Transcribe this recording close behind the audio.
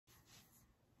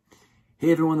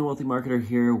Hey everyone, the Wealthy Marketer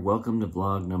here. Welcome to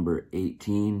vlog number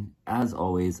 18. As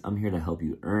always, I'm here to help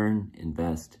you earn,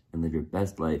 invest, and live your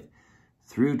best life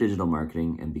through digital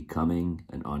marketing and becoming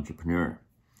an entrepreneur.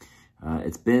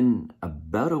 It's been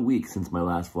about a week since my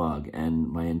last vlog, and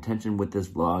my intention with this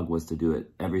vlog was to do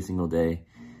it every single day.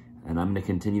 And I'm going to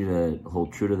continue to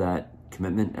hold true to that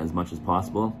commitment as much as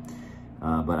possible.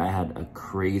 But I had a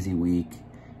crazy week,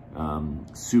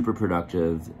 super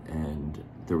productive, and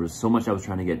there was so much I was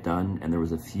trying to get done, and there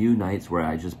was a few nights where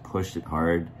I just pushed it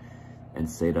hard and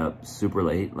stayed up super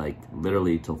late, like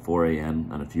literally till 4 a.m.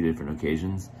 on a few different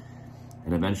occasions.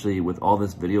 And eventually, with all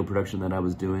this video production that I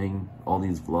was doing, all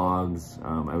these vlogs,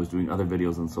 I was doing other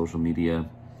videos on social media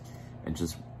and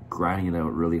just grinding it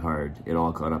out really hard. It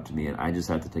all caught up to me, and I just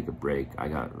had to take a break. I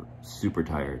got super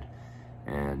tired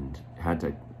and had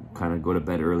to kind of go to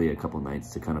bed early a couple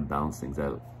nights to kind of balance things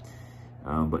out.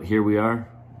 But here we are.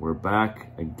 We're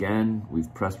back again.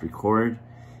 We've pressed record,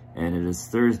 and it is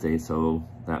Thursday, so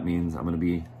that means I'm going to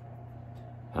be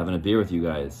having a beer with you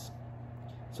guys.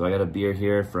 So I got a beer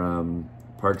here from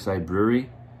Parkside Brewery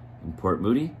in Port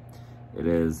Moody. It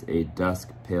is a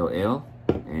Dusk Pale Ale,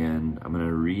 and I'm going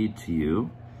to read to you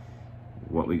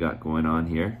what we got going on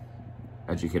here.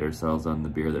 Educate ourselves on the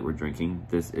beer that we're drinking.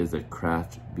 This is a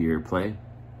craft beer play.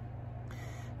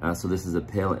 So this is a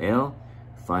pale ale,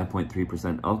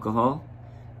 5.3% alcohol,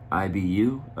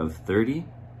 IBU of 30,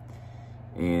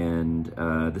 and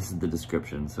this is the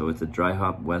description. So it's a dry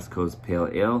hop West Coast pale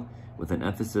ale with an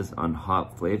emphasis on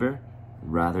hop flavor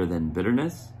rather than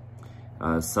bitterness.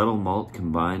 Subtle malt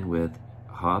combined with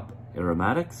hop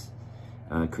aromatics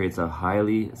creates a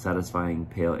highly satisfying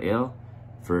pale ale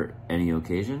for any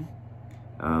occasion.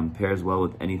 Pairs well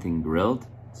with anything grilled,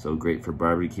 so great for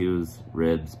barbecues,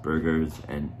 ribs, burgers,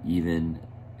 and even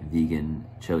vegan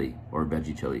chili or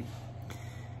veggie chili.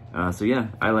 So yeah,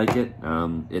 I like it.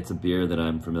 It's a beer that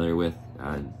I'm familiar with.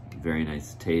 Very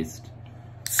nice taste.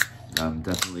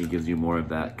 Definitely gives you more of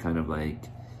that kind of like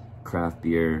craft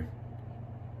beer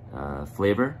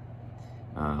flavor.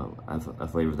 A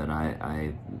flavor that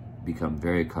I become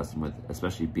very accustomed with,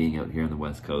 especially being out here on the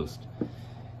West Coast.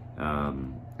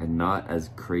 And not as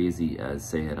crazy as,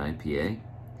 say, an IPA,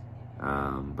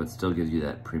 but still gives you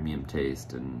that premium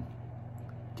taste and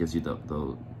gives you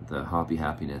the hoppy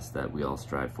happiness that we all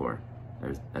strive for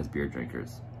as beer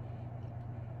drinkers.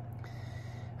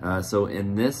 So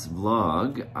in this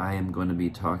vlog, I am going to be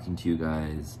talking to you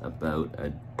guys about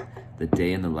the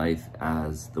day in the life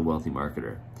as the Wealthy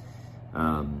Marketer.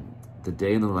 The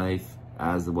day in the life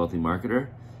as the Wealthy Marketer,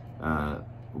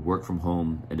 work from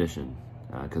home edition.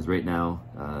 Because right now,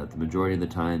 the majority of the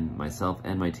time, myself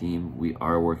and my team, we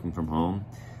are working from home.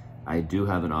 I do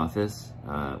have an office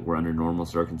where under normal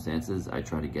circumstances, I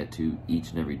try to get to each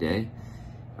and every day.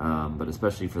 But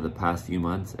especially for the past few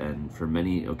months and for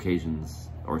many occasions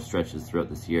or stretches throughout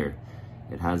this year,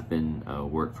 it has been a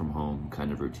work from home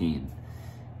kind of routine.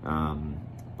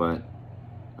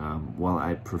 While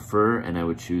I prefer and I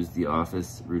would choose the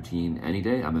office routine any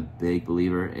day, I'm a big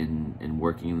believer in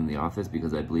working in the office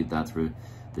because I believe that's where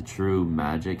the true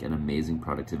magic and amazing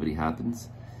productivity happens.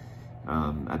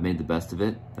 I've made the best of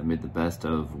it. I've made the best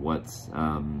of what's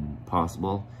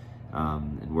possible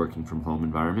in working from home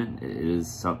environment. It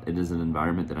is an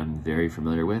environment that I'm very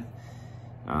familiar with.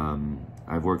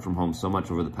 I've worked from home so much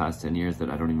over the past 10 years that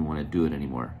I don't even want to do it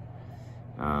anymore.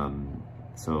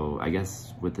 So I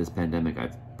guess with this pandemic,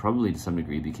 I've probably to some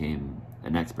degree became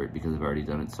an expert because I've already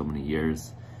done it so many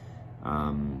years.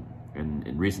 And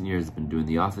in recent years, I've been doing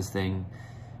the office thing.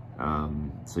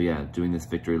 So yeah, doing this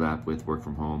victory lap with work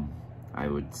from home, I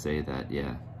would say that,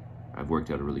 yeah, I've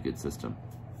worked out a really good system.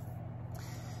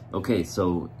 Okay,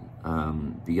 so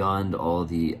beyond all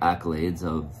the accolades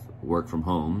of work from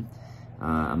home,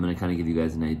 I'm going to kind of give you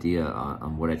guys an idea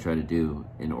on what I try to do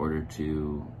in order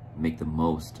to make the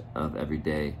most of every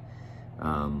day,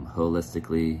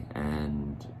 holistically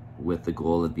and with the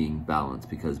goal of being balanced.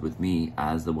 Because with me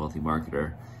as the Wealthy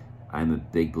Marketer, I'm a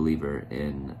big believer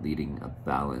in leading a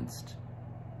balanced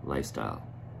lifestyle.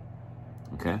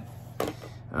 Okay,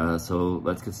 so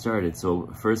let's get started.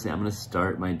 So firstly, I'm going to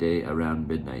start my day around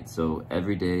midnight. So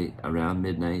every day around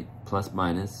midnight, plus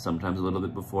minus, sometimes a little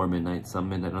bit before midnight, some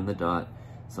midnight on the dot,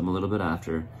 some a little bit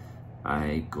after,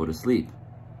 I go to sleep.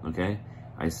 Okay,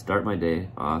 I start my day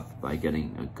off by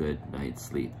getting a good night's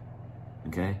sleep.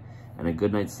 Okay, and a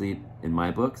good night's sleep in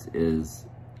my books is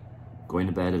going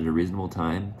to bed at a reasonable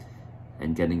time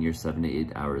and getting your 7 to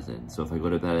 8 hours in. So if I go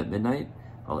to bed at midnight,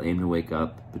 I'll aim to wake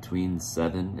up between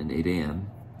 7 and 8 a.m.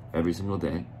 every single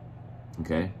day.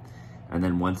 Okay, and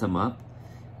then once I'm up,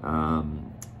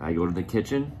 I go to the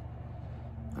kitchen,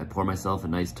 I pour myself a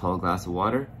nice tall glass of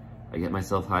water, I get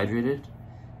myself hydrated,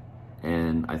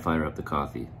 and I fire up the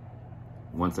coffee.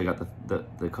 Once I got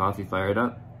the coffee fired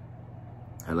up,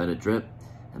 I let it drip,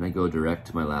 and I go direct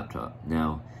to my laptop.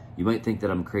 Now, you might think that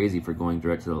I'm crazy for going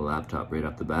direct to the laptop right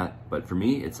off the bat, but for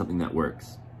me, it's something that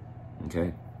works,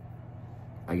 okay?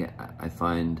 I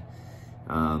find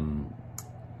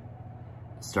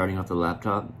starting off the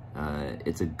laptop,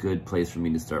 it's a good place for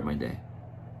me to start my day,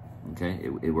 okay?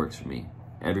 It works for me.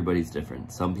 Everybody's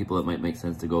different. Some people, it might make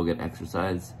sense to go get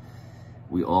exercise.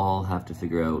 We all have to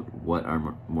figure out what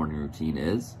our morning routine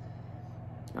is,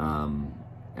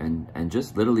 and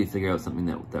just literally figure out something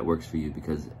that works for you,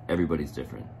 because everybody's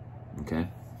different, okay?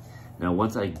 Now,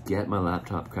 once I get my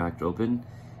laptop cracked open,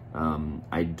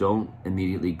 I don't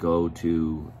immediately go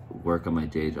to work on my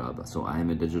day job. So I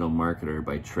am a digital marketer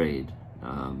by trade.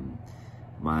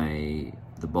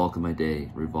 The bulk of my day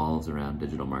revolves around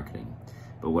digital marketing.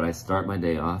 But what I start my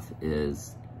day off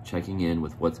is checking in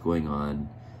with what's going on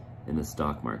in the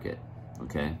stock market,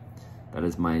 okay? That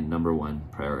is my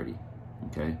 #1 priority,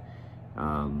 okay?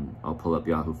 I'll pull up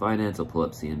Yahoo Finance, I'll pull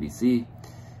up CNBC,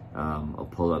 I'll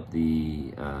pull up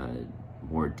the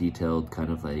more detailed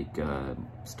kind of like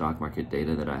stock market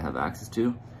data that I have access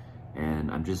to,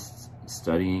 and I'm just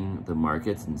studying the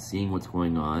markets and seeing what's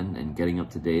going on and getting up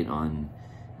to date on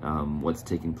what's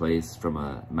taking place from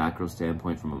a macro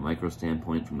standpoint, from a micro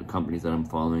standpoint, from the companies that I'm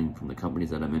following, from the companies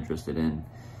that I'm interested in,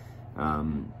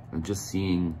 and just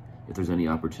seeing if there's any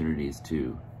opportunities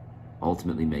to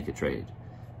ultimately make a trade.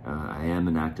 I am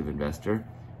an active investor,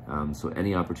 so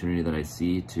any opportunity that I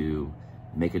see to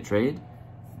make a trade,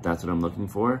 that's what I'm looking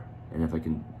for. And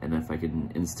if I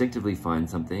can instinctively find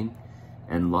something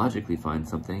and logically find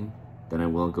something, then I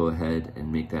will go ahead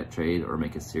and make that trade or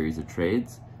make a series of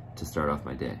trades to start off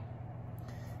my day.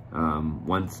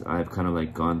 Once I've kind of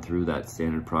like gone through that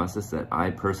standard process that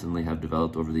I personally have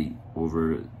developed over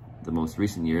the most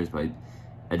recent years by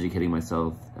educating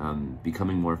myself,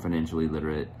 becoming more financially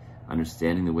literate,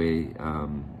 understanding the way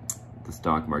the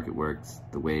stock market works,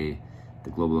 the way the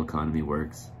global economy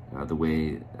works, the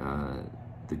way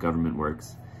the government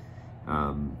works.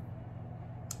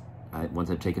 Once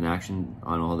I've taken action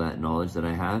on all that knowledge that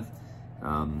I have,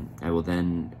 I will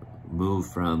then move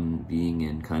from being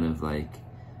in kind of like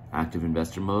active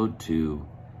investor mode to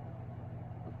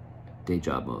day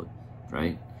job mode,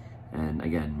 right? And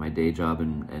again, my day job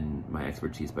and my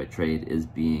expertise by trade is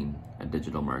being a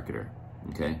digital marketer,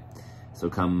 okay? So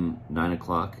come 9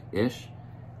 o'clock-ish,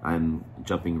 I'm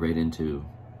jumping right into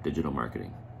digital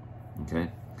marketing,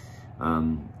 okay?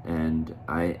 And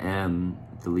I am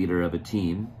the leader of a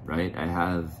team, right? I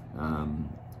have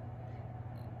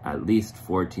at least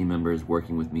 4 team members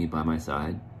working with me by my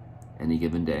side any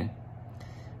given day.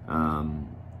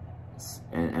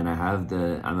 And I have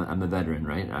I'm a veteran,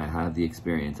 right? I have the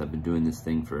experience. I've been doing this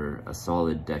thing for a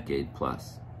solid decade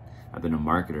plus. I've been a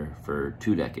marketer for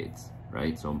 2 decades,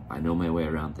 right? So I know my way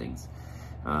around things.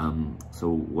 So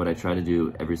what I try to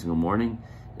do every single morning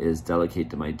is delegate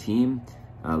to my team,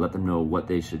 let them know what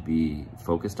they should be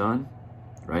focused on,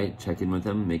 right? Check in with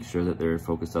them, make sure that they're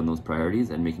focused on those priorities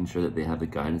and making sure that they have the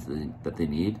guidance that they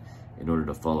need in order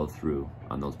to follow through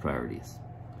on those priorities.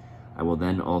 I will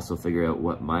then also figure out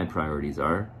what my priorities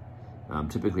are.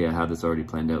 Typically, I have this already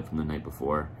planned out from the night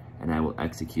before, and I will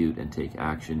execute and take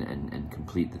action and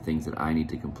complete the things that I need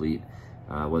to complete,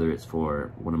 whether it's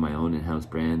for one of my own in-house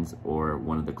brands or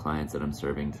one of the clients that I'm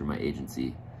serving through my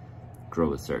agency,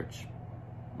 Grow a Search,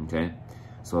 okay?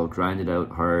 So I'll grind it out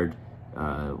hard,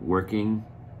 working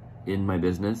in my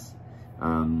business,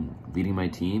 leading my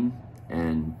team,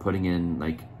 and putting in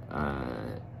like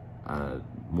a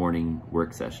morning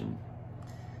work session.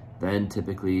 Then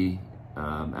typically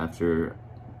after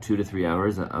 2 to 3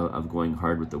 hours of going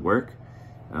hard with the work,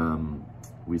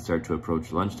 we start to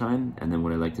approach lunchtime, and then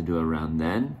what I like to do around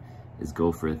then is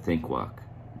go for a think walk,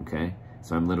 okay?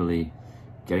 So I'm literally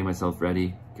getting myself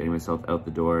ready, getting myself out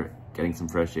the door, getting some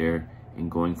fresh air, and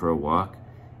going for a walk,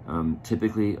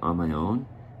 typically on my own,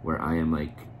 where I am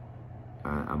like,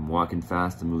 I'm walking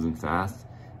fast and moving fast,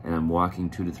 and I'm walking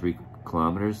 2 to 3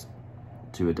 kilometers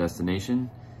to a destination,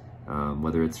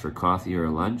 whether it's for coffee or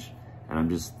a lunch, and I'm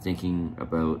just thinking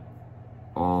about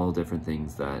all different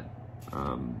things that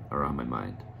are on my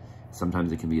mind.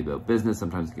 Sometimes it can be about business,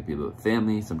 sometimes it can be about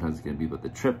family, sometimes it can be about the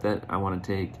trip that I want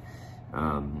to take,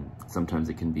 sometimes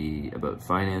it can be about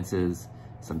finances,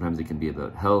 sometimes it can be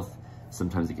about health,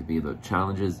 sometimes it can be about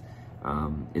challenges.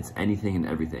 It's anything and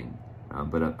everything,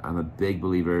 but I'm a big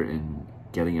believer in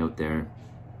getting out there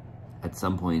at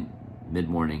some point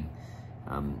mid-morning,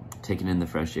 taking in the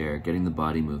fresh air, getting the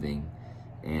body moving,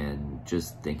 and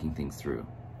just thinking things through.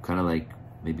 Kind of like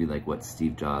maybe like what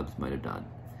Steve Jobs might have done.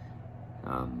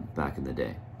 back in the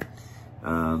day.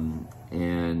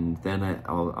 And then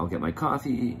I'll get my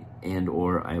coffee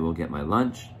or I will get my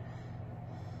lunch.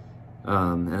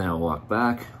 And then I'll walk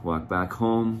back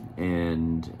home,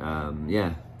 and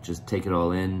yeah, just take it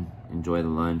all in, enjoy the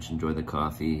lunch, enjoy the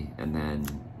coffee, and then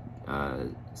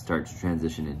start to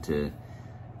transition into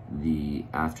the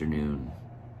afternoon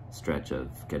stretch of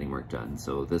getting work done.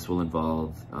 So this will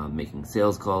involve making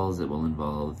sales calls. It will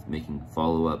involve making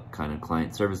follow-up kind of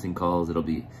client servicing calls.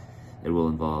 It will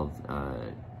involve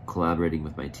collaborating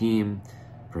with my team,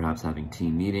 perhaps having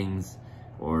team meetings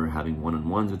or having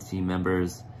one-on-ones with team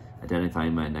members,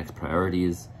 identifying my next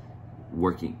priorities,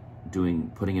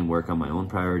 putting in work on my own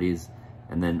priorities,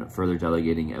 and then further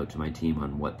delegating out to my team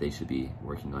on what they should be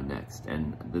working on next.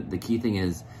 And the key thing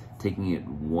is taking it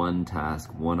one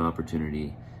task, one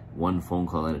opportunity, one phone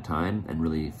call at a time, and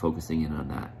really focusing in on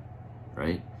that,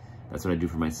 right? That's what I do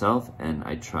for myself, and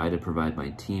I try to provide my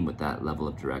team with that level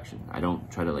of direction. I don't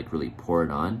try to like really pour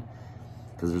it on,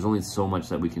 because there's only so much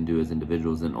that we can do as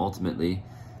individuals, and ultimately,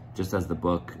 just as the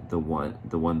book, the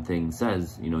one thing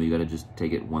says, you know, you got to just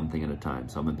take it one thing at a time.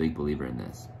 So I'm a big believer in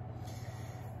this.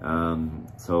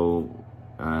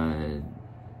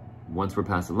 Once we're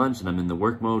past the lunch and I'm in the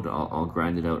work mode, I'll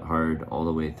grind it out hard all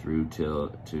the way through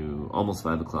to almost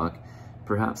 5 o'clock.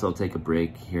 Perhaps I'll take a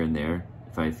break here and there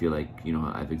if I feel like, you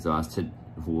know, I've exhausted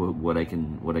what I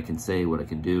can say, what I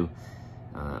can do.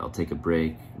 I'll take a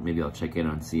break. Maybe I'll check in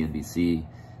on CNBC,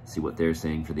 see what they're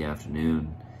saying for the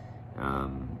afternoon.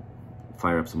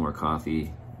 Fire up some more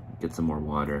coffee, get some more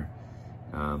water.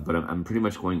 But I'm pretty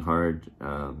much going hard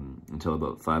until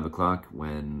about 5 o'clock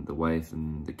when the wife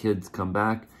and the kids come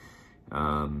back.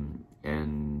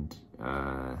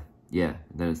 Yeah,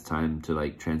 then it's time to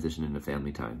like transition into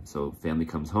family time. So family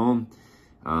comes home.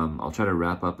 I'll try to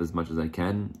wrap up as much as I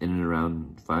can in and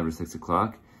around 5 or 6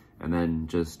 o'clock, and then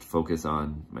just focus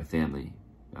on my family.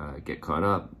 Get caught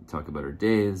up, talk about our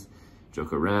days,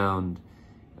 joke around,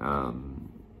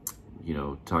 you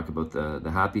know, talk about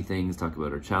the happy things, talk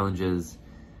about our challenges.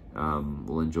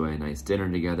 We'll enjoy a nice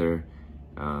dinner together.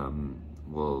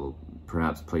 We'll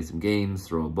perhaps play some games,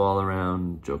 throw a ball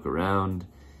around, joke around.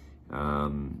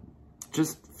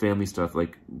 Just family stuff,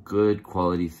 like good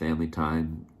quality family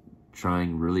time,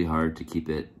 trying really hard to keep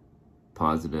it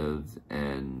positive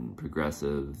and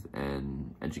progressive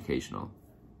and educational.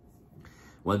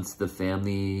 Once the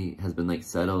family has been like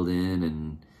settled in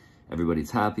and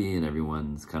everybody's happy and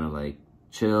everyone's kind of like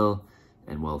chill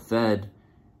and well fed,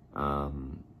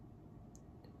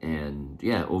 and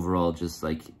yeah, overall just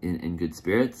like in good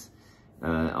spirits,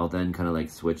 I'll then kind of like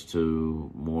switch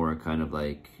to more kind of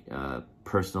like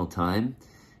personal time,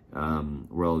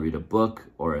 where I'll read a book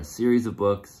or a series of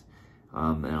books,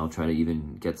 and I'll try to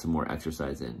even get some more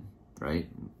exercise in, right?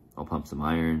 I'll pump some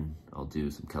iron, I'll do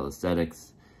some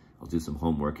calisthenics, I'll do some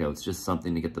home workouts, just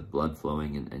something to get the blood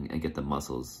flowing and get the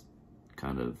muscles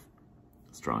kind of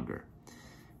stronger.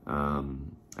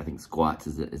 I think squats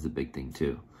is a big thing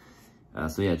too.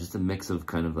 So yeah, just a mix of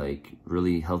kind of like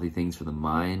really healthy things for the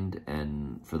mind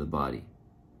and for the body,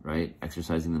 right?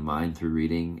 Exercising the mind through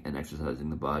reading and exercising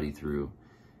the body through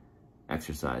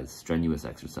exercise, strenuous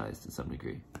exercise to some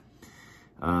degree.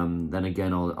 Then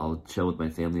again, I'll chill with my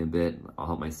family a bit. I'll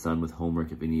help my son with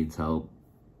homework if he needs help.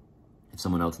 If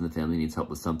someone else in the family needs help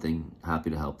with something, happy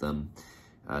to help them.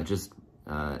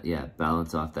 Yeah,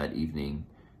 balance off that evening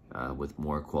with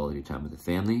more quality time with the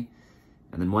family.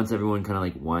 And then once everyone kind of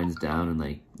like winds down and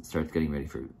like starts getting ready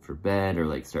for bed, or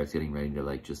like starts getting ready to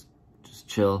like just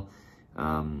chill,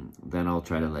 then I'll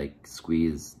try to like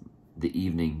squeeze the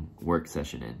evening work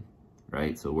session in,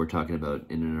 right? So we're talking about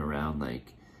in and around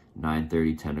like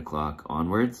 9:30, 10 o'clock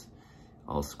onwards.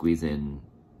 I'll squeeze in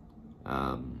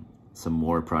some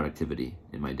more productivity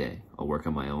in my day. I'll work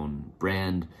on my own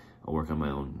brand. I'll work on my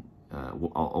own,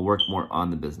 I'll work more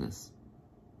on the business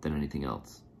than anything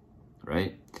else,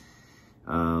 right?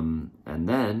 And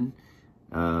then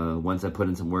once I put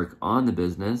in some work on the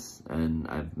business and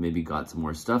I've maybe got some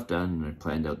more stuff done and I've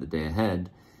planned out the day ahead,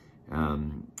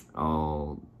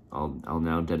 I'll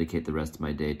now dedicate the rest of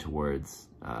my day towards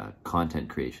content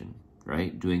creation,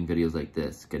 right? Doing videos like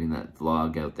this, getting that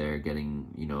vlog out there, getting,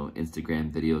 you know,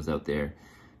 Instagram videos out there,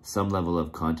 some level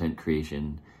of content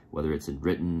creation, whether it's in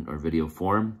written or video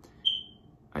form.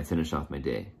 I finish off my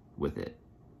day with it,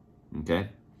 okay?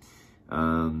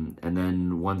 And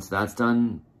then once that's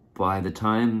done, by the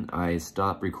time I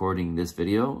stop recording this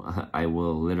video, I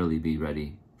will literally be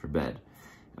ready for bed.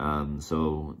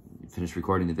 So finish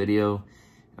recording the video,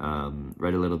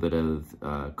 write a little bit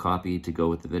of copy to go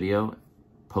with the video,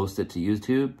 post it to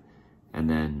YouTube, and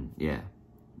then, yeah,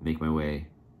 make my way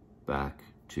back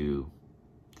to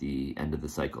the end of the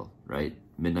cycle, right?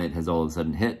 Midnight has all of a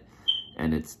sudden hit,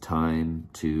 and it's time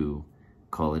to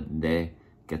call it a day,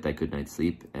 get that good night's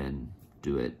sleep, and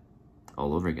do it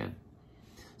all over again.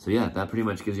 So yeah, that pretty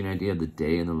much gives you an idea of the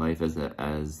day in the life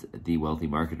as the wealthy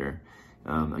marketer.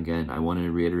 Again, I wanted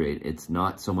to reiterate, it's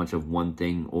not so much of one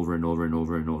thing over and over and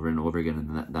over and over and over again,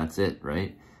 and that's it,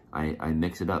 right? I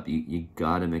mix it up. You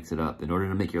gotta mix it up. In order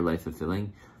to make your life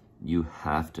fulfilling, you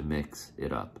have to mix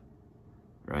it up,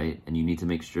 right? And you need to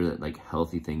make sure that like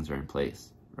healthy things are in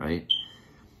place, right?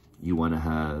 You want to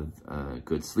have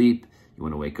good sleep. You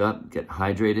want to wake up, get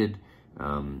hydrated.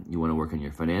 You want to work on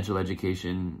your financial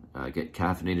education, get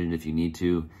caffeinated if you need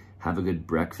to, have a good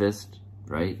breakfast,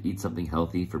 right? Eat something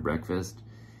healthy for breakfast.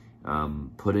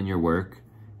 Put in your work,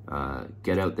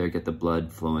 get out there, get the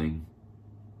blood flowing,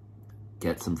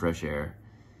 get some fresh air,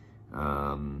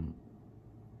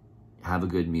 have a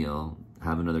good meal,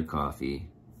 have another coffee,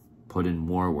 put in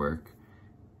more work,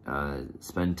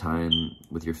 spend time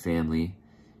with your family,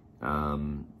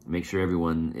 make sure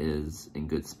everyone is in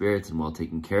good spirits and well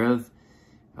taken care of,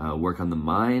 work on the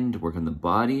mind, work on the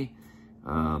body,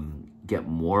 get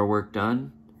more work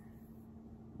done,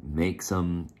 make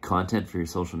some content for your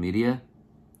social media,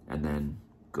 and then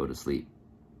go to sleep.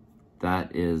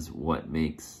 That is what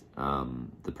makes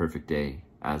the perfect day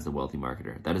as a wealthy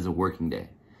marketer. That is a working day.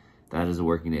 That is a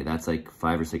working day. That's like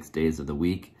 5 or 6 days of the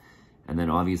week. And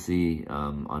then obviously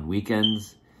on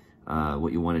weekends,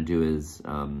 what you want to do is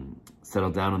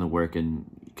settle down on the work and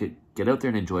get out there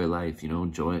and enjoy life. You know,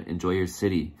 enjoy your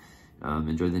city,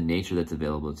 enjoy the nature that's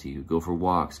available to you. Go for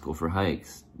walks, go for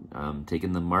hikes, take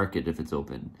in the market if it's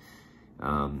open,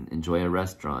 enjoy a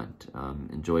restaurant,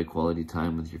 enjoy quality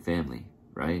time with your family,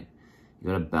 right? You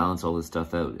got to balance all this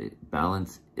stuff out.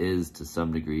 Balance is to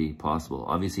some degree possible.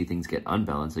 Obviously things get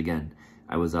unbalanced. Again,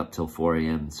 I was up till 4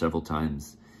 a.m. several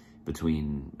times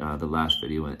between the last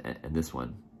video and this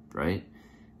one, right?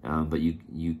 But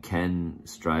you can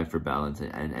strive for balance,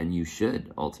 and you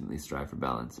should ultimately strive for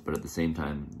balance. But at the same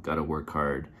time, got to work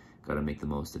hard, got to make the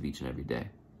most of each and every day.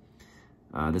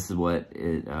 This is what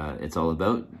it's all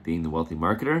about, being the wealthy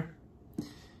marketer.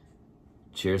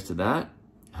 Cheers to that.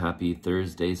 Happy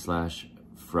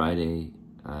Thursday/Friday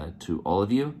to all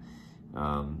of you.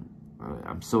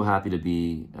 I'm so happy to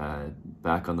be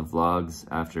back on the vlogs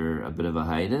after a bit of a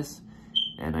hiatus.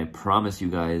 And I promise you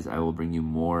guys I will bring you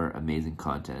more amazing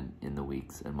content in the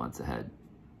weeks and months ahead.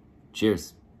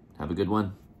 Cheers. Have a good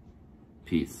one.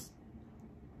 Peace.